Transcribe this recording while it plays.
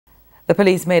The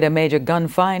police made a major gun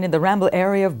find in the Ramble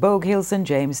area of Bogue Hill, St.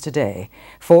 James today.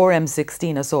 4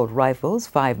 M16 assault rifles,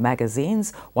 5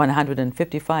 magazines,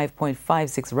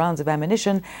 155.56 rounds of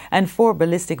ammunition, and 4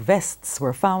 ballistic vests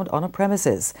were found on a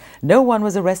premises. No one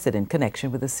was arrested in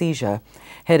connection with the seizure.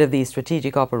 Head of the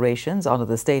Strategic Operations under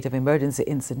the state of emergency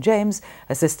in St. James,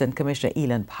 Assistant Commissioner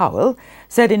Elan Powell,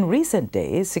 said in recent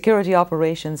days security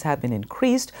operations have been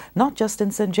increased not just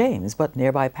in St. James but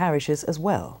nearby parishes as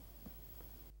well.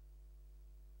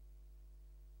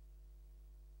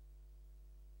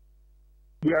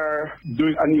 We are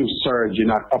doing a new surge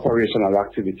in our operational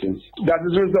activities. That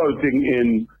is resulting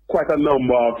in quite a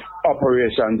number of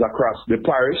operations across the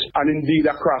parish and indeed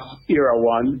across Era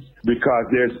 1 because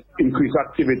there's increased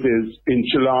activities in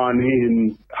Trelawney,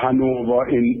 in Hanover,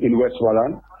 in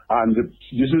Westmoreland, and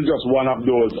this is just one of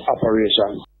those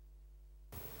operations.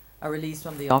 A release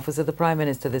from the office of the Prime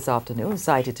Minister this afternoon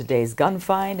cited today's gun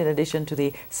find in addition to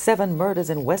the 7 murders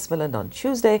in Westmoreland on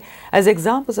Tuesday as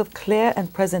examples of clear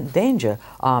and present danger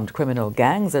armed criminal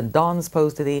gangs and dons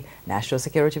pose to the national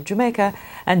security of Jamaica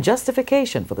and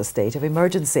justification for the state of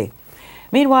emergency.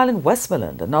 Meanwhile, in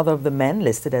Westmoreland, another of the men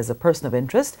listed as a person of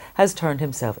interest has turned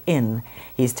himself in.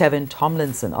 He's Tevin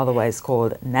Tomlinson, otherwise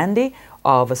called Nandi,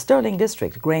 of a Stirling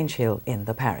district, Grange Hill, in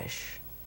the parish.